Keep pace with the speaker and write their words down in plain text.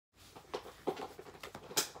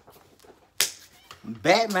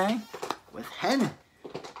Back, man. What's happening?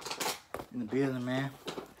 In the building, man.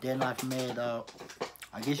 Dead Life Mad Dog.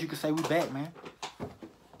 I guess you could say we back, man.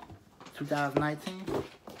 2019.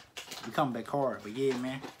 We coming back hard. But yeah,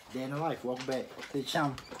 man. Dead in Life. Welcome back to the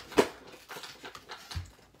channel.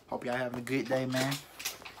 Hope y'all having a good day, man.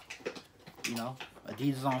 You know,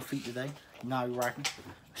 Adidas on feet today. You know how we rocking.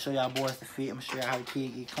 Show y'all boys the fit. I'm gonna show y'all how the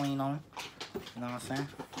kid get clean on. You know what I'm saying?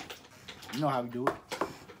 You know how we do it.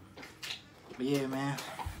 But yeah, man.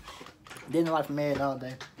 Dead in Life Mad all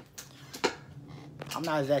day. I'm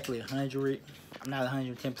not exactly 100. I'm not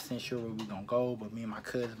 110% sure where we gonna go, but me and my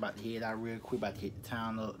cousin about to head out real quick, about to hit the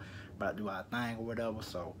town up, about to do our thing or whatever.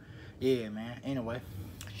 So, yeah, man. Anyway,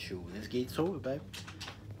 shoot, let's get to it, baby.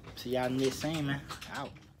 See y'all in this scene, man.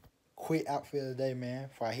 Out. Quick outfit of the day, man.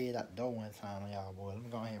 Before I head out the door one time on y'all, boy. Let me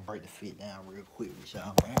go ahead and break the fit down real quick with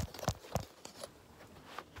y'all, man.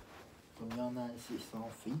 Some young 96 on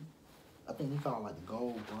feet. I think they call it like the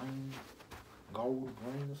gold green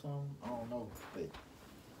or something. I don't know, but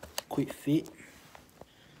quick fit.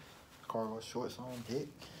 Cargo shorts on deck.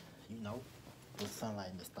 You know, with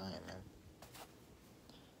sunlight in this thing, man.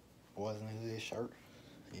 Boys in the hood shirt.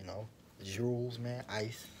 You know, jewels, man.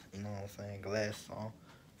 Ice. You know what I'm saying? Glasses on.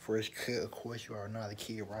 Fresh cut, of course. You already know the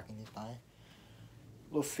kid rocking this thing.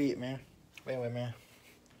 Little fit, man. But anyway, man.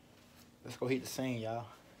 Let's go hit the scene, y'all.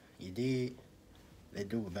 You did. Let's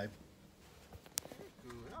do it, baby.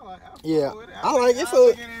 Yeah, I like it. So,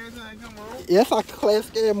 yeah, it's like a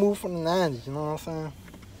classic air move from the 90s, you know what I'm saying?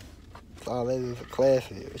 That's all that is, a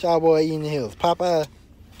classic. What y'all boy eating the hills? Popeye?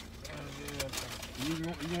 You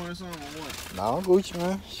want something or what? No, I'm Gucci,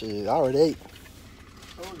 man. Shit, I already ate.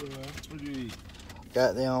 Told you, man. What you eat?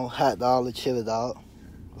 Goddamn hot dog, a chili dog.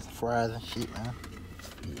 With some fries and shit, man.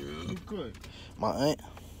 Who cooked? My aunt.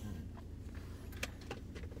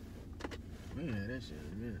 Man, that shit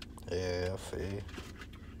is good. Yeah, I feel.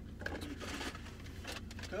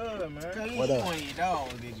 Good, man. What You up? eat one of your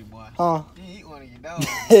dogs, did you, boy? Huh? You eat one of your dogs.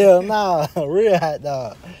 Hell nah, real hot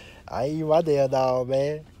dog. I ain't eat my damn dog,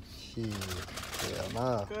 man. Shit. Hell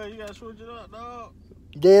nah. Cuz, you gotta switch it up, dog.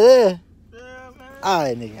 You did it? Yeah, man.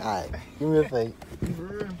 Alright, nigga, alright. Give me a fake. For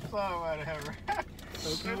real? Sorry about that, right?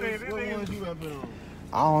 What ones you got been on?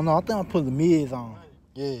 I don't know. I think I put the mids on.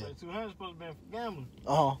 Yeah. Like 200 supposed to be for gambling.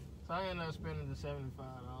 Uh-huh. So I ended up spending the $75,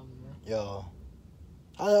 man. Yo.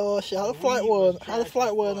 How the flight was? How the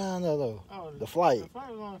flight was down there though? Oh, The flight. The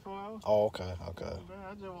flight was only 4 hours. Oh, okay, okay.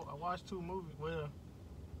 I watched 2 movies. Well,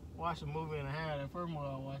 watched a movie and a half. That first movie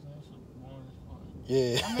I watched, that shit was boring as fuck.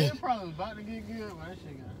 Yeah. I mean, it probably was about to get good, but that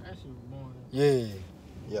shit was boring. Yeah.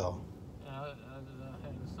 Yo. Yeah, I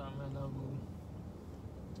had to stop another movie.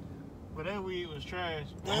 But that weed was trash.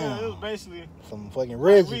 Damn. It was basically Some fucking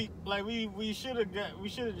Reggie. We should have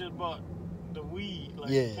just bought the weed,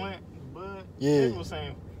 like Yeah. the plant, the bud. Yeah. The nigga was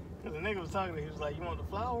saying, cause the nigga was talking to me, he was like, "You want the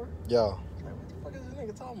flower?" Yo. Like, what the fuck is this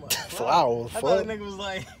nigga talking about? Flowers, I thought fuck. the nigga was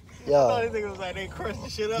like, Yo. I thought this nigga was like they crushed the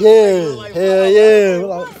shit up. Yeah. Like, it was like, Hell flowers. yeah. I was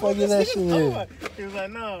What the fuck is that this shit nigga talking is? about? He was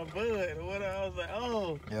like, "No, bud," or whatever. I was like,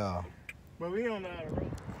 "Oh." Yo. But we don't know how to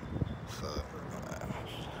roll. Fuck.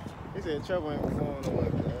 He said trouble ain't performing no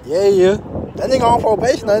like that. Yeah. That nigga on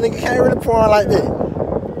probation. That nigga can't really perform like that.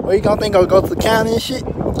 What you gonna think? Go to the county and shit?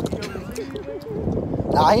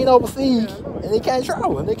 Nah, he ain't overseas. And they can't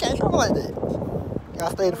travel. They can't travel like that. You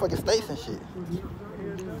gotta stay in the fucking states and shit.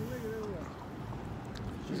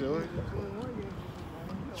 She said, what?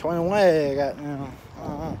 21 got, you know,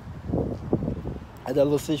 had that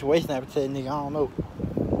little situation happened to that nigga, I don't know.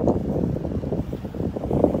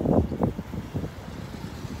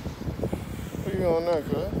 What you on there,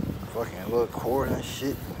 cuz? Fucking little cord and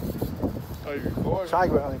shit. Oh, you recording? Trying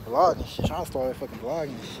to get on blog and shit. Trying to start fucking blogging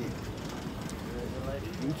and shit.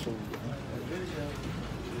 YouTube, man.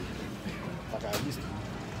 Like I used to.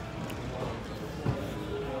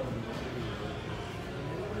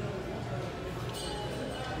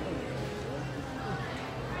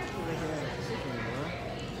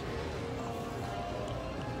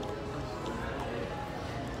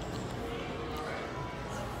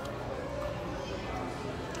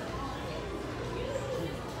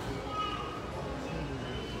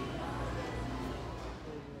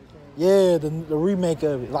 Yeah, the remake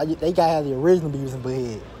of it. Like, they gotta have the original Beavis and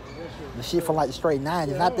Butthead. The shit from like the straight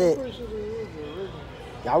 90s, not that.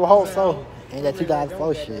 Y'all would hope so. Ain't that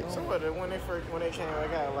 2004 shit. Somebody, when they came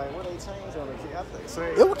back out, like, what they changed on the kid? I think so.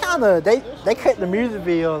 It was kind of, they cut the music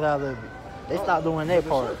videos out of it. They stopped doing that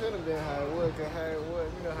part. It could have been how it was, cause how it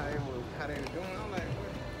was, you know how they were doing. I'm like, what?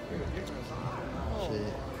 It was different song.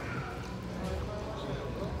 Shit.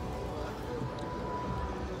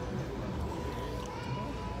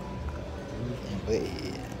 But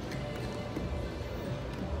yeah.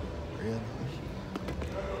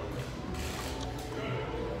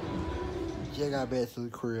 just got back to the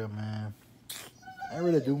crib, man. I didn't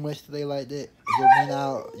really do much today like that.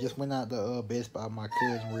 Just went out the Best Buy with my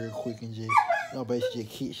cousin real quick and just, basically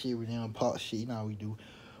just kick shit with them, pop shit, you know how we do.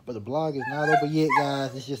 But the vlog is not over yet,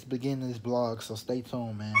 guys. It's just the beginning of this vlog, so stay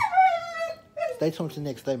tuned, man. Stay tuned to the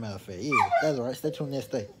next day, matter of fact. Yeah, that's all right. Stay tuned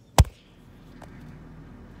next day.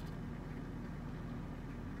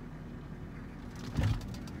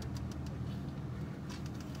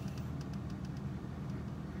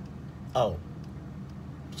 Oh.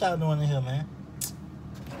 What y'all doing in here, man?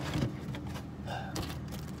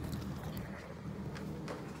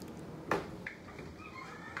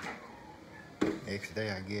 Next day,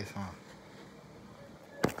 I guess, huh?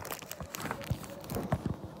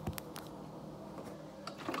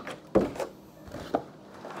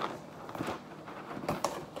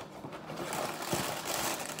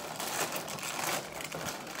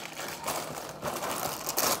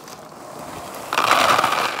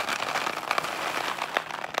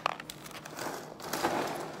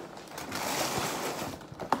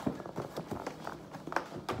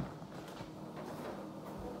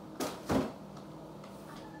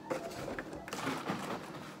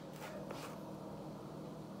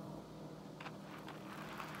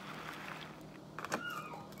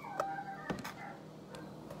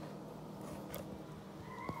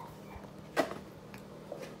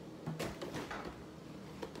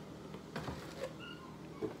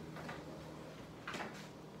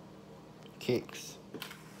 Kicks.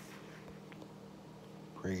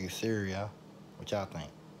 Pretty good cereal. What y'all think?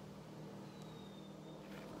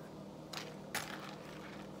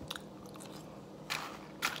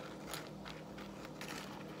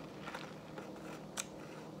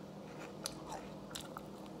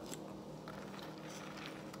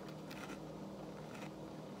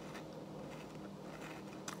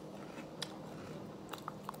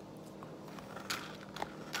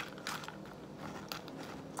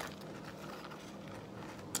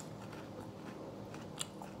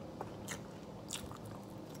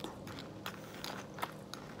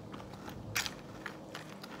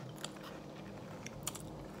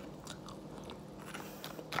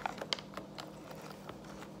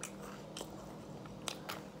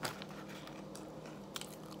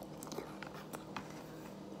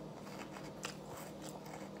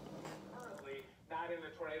 In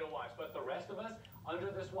the tornado watch, but the rest of us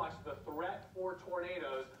under this watch, the threat for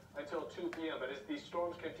tornadoes until 2 p.m. But as these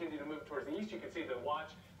storms continue to move towards the east, you can see the watch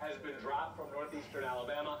has been dropped from northeastern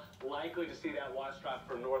Alabama. Likely to see that watch drop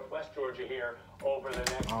from northwest Georgia here over the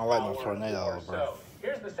next I don't like hour no tornadoes, bro. so.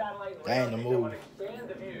 Here's the satellite. They ain't the move. Expand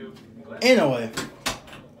the view. Anyway,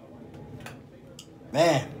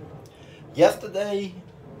 man, yesterday,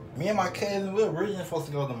 me and my cousin, we were originally supposed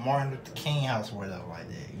to go to Martin Luther King house or whatever like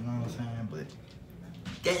that. You know what I'm saying? But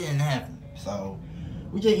that didn't happen. So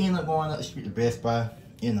we just ended up going up the street to Best Buy.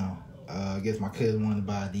 I guess my cousin wanted to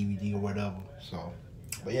buy a DVD or whatever. So,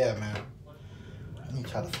 but yeah, man. I need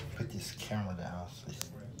to try to put this camera down.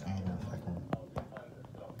 I don't know if I can.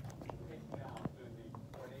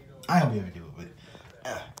 I ain't gonna be able to do it,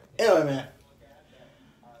 but anyway, man.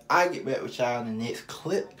 I'll get back with y'all in the next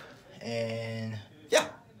clip. And yeah,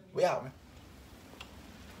 we out, man.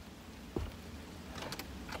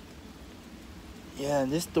 Yeah,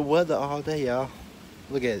 this is the weather all day, y'all.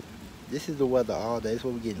 Look at it. This is the weather all day. This is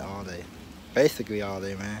what we're getting all day. Basically all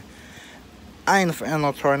day, man. I ain't a fan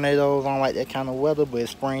of tornadoes. I don't like that kind of weather, but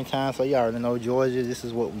it's springtime, so y'all already know Georgia. This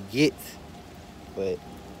is what we get. But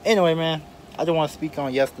anyway, man, I just want to speak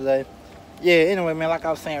on yesterday. Yeah, anyway, man, like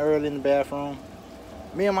I was saying earlier in the bathroom,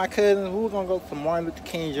 me and my cousins, we were going to go to Martin Luther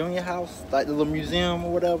King Jr. house, like the little museum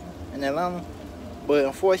or whatever in Atlanta. But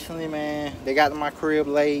unfortunately, man, they got to my crib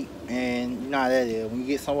late, and you know how that is. When you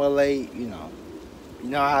get somewhere late, you know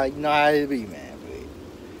how it be, man.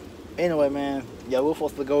 But anyway, man, yeah, we were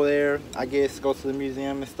supposed to go there, I guess, go to the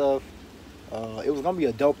museum and stuff. It was gonna be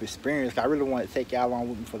a dope experience. I really wanted to take y'all along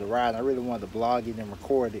with me for the ride. I really wanted to vlog it and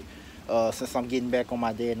record it. Since I'm getting back on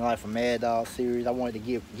my Day in the Life of Mad Dog series, I wanted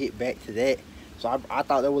to get back to that. So I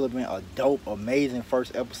thought that would have been a dope, amazing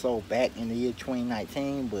first episode back in the year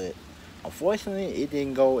 2019, but unfortunately, it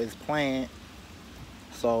didn't go as planned.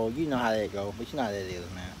 So, you know how that go. But you know how that is,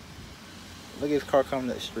 man. Look at this car coming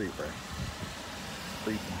up the street, bro.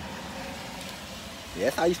 Freaking. Yeah,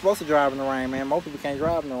 that's how you supposed to drive in the rain, man. Most people can't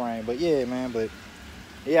drive in the rain. But yeah, man. But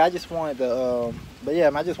yeah, I just wanted to, but yeah,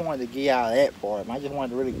 man, I just wanted to get out of that part, man. I just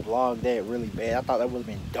wanted to really vlog that really bad. I thought that would have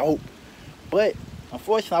been dope. But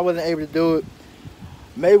unfortunately, I wasn't able to do it.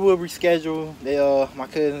 Maybe we'll reschedule. My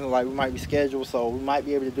cousins like we might reschedule, so we might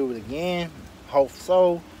be able to do it again. Hope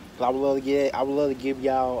so. Cause I would love to give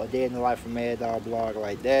y'all a Day in the Life of Mad Dog vlog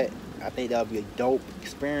like that. I think that would be a dope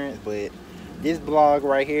experience. But this blog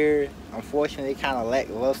right here, unfortunately, kind of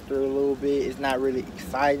lackluster a little bit. It's not really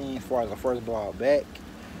exciting as far as the first blog back.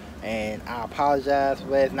 And I apologize for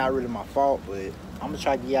that. It's not really my fault, but I'm going to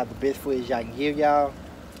try to give y'all the best footage I can give y'all.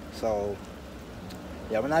 So,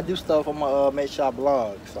 yeah, when I do stuff, I'm going to make sure I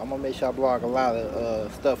blog. So, I'm going to make sure I blog a lot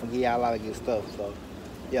of stuff and give y'all a lot of good stuff. So,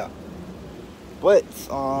 yeah. But,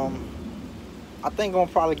 I think I'm going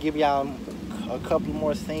to probably give y'all a couple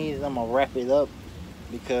more scenes and I'm going to wrap it up.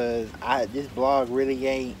 Because this blog really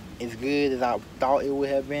ain't as good as I thought it would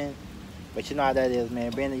have been. But you know how that is,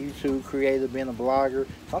 man. Being a YouTube creator, being a blogger,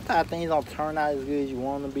 sometimes things don't turn out as good as you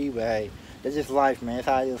want them to be. But hey, that's just life, man. That's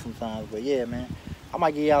how it is sometimes. But yeah, man, I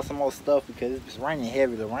might give y'all some more stuff because it's raining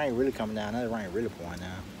heavy. The rain really coming down. That rain really pouring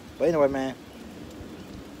down. But anyway, man,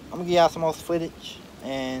 I'm going to give y'all some more footage.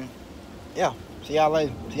 And yeah, see y'all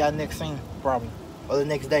later. See y'all next scene, probably. Or the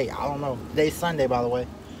next day. I don't know. Today's Sunday, by the way.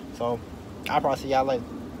 So I'll probably see y'all later.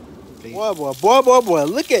 Peace. Boy,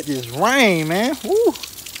 look at this rain, man. Woo.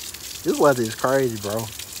 This weather is crazy, bro.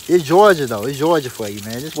 It's Georgia, though. It's Georgia for you,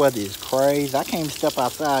 man. This weather is crazy. I can't even step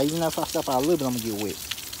outside. Even if I step out a little bit, I'm going to get wet.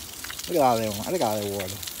 Look at all that water. Look at all that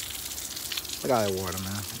water. Look at all that water,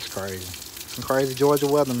 man. It's crazy. Some crazy Georgia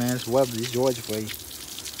weather, man. It's weather. It's Georgia for you.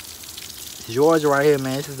 It's Georgia right here,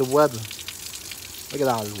 man. This is the weather. Look at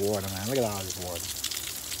all this water, man. Look at all this water.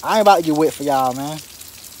 I ain't about to get wet for y'all, man.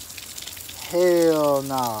 Hell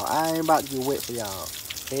no. I ain't about to get wet for y'all.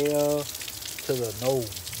 Hell to the no.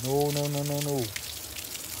 No.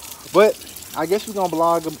 But I guess we're going to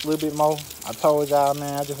blog a little bit more. I told y'all,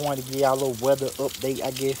 man, I just wanted to give y'all a little weather update, I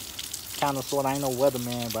guess. Kind of, sort of. I ain't no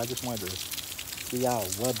weatherman, but I just wanted to give y'all a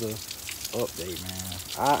weather update, man.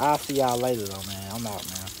 I'll see y'all later, though, man. I'm out,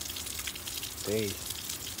 man. Peace.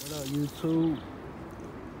 What up, YouTube?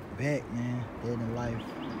 Back, man. Dead in life.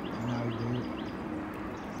 You know how we do it.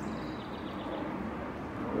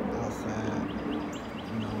 Outside.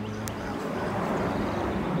 You know, whatever, outside.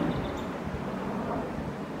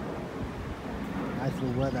 Nice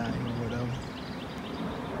little weather out here, whatever.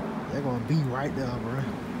 They're gonna be right there, bro.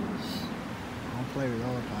 Don't play with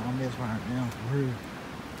all the time. Don't mess right now, for real.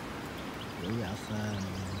 We outside, man.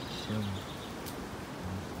 Chilling.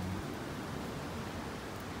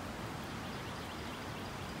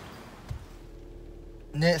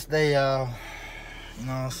 Next day, y'all. You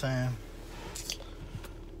know what I'm saying?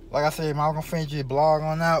 Like I said, man, I'm gonna finish this blog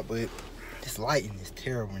on out, but this lighting is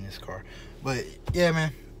terrible in this car. But yeah,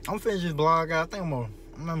 man, I'm finishing this blog out. I think I'm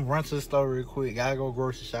gonna run to the store real quick. Gotta go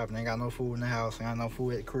grocery shopping. Ain't got no food in the house. Ain't got no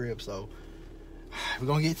food at the crib. So we're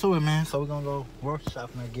gonna get to it, man. So we're gonna go grocery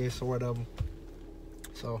shopping, I guess, or whatever.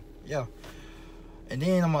 So yeah. And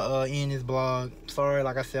then I'm gonna end this blog. Sorry,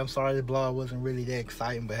 like I said, I'm sorry this blog wasn't really that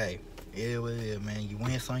exciting, but hey, it is what it is, man. You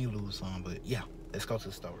win some, you lose some. But yeah, let's go to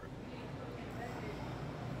the store.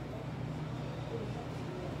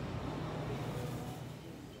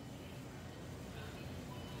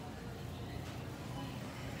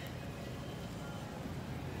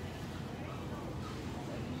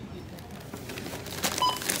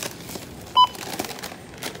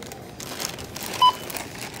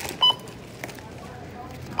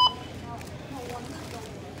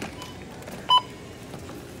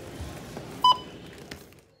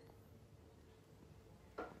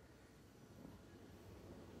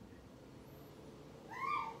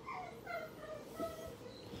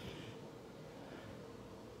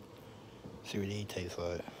 See what these taste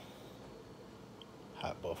like.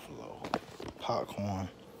 Hot buffalo. Popcorn.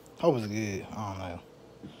 Hope it's good. I don't know.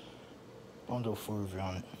 Don't do a food review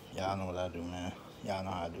on it. Y'all know what I do, man. Y'all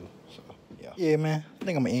know how I do. So, yeah. Yeah, man. I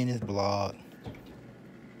think I'm going to end this vlog.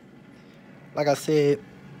 Like I said,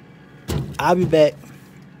 I'll be back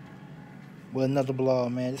with another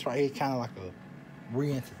vlog, man. This right here kind of like a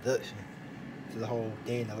reintroduction to the whole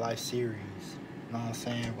Day in the Life series. You know what I'm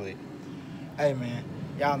saying? But, hey, man.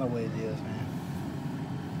 Y'all know what it is, man.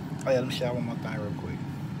 Oh, yeah, let me show you one more thing real quick.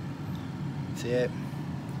 See it?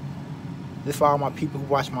 This for all my people who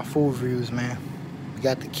watch my food reviews, man. We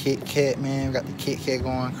got the Kit Kat, man. We got the Kit Kat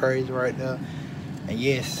going crazy right there. And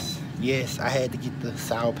yes, I had to get the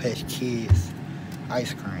Sour Patch Kids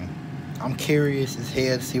ice cream. I'm curious as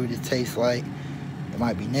hell to see what it tastes like. It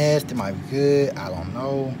might be nasty, it might be good. I don't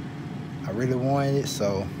know. I really wanted it,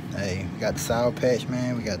 so, hey, we got the Sour Patch,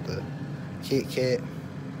 man. We got the Kit Kat.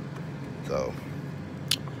 So,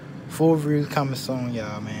 full reviews coming soon,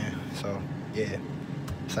 y'all, man. So, yeah.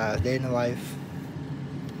 Besides Day in the Life,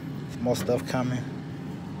 some more stuff coming.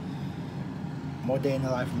 More Day in the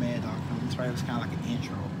Life of Mad Dog coming. This right was kind of like an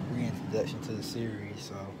intro, reintroduction to the series.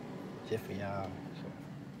 So, just for y'all.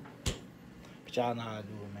 So, but y'all know how to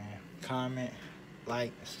do it, man. Comment,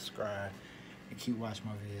 like, and subscribe. And keep watching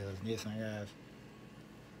my videos. Next one, guys.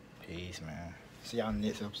 Peace, man. See y'all in the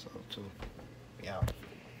next episode, too. We out.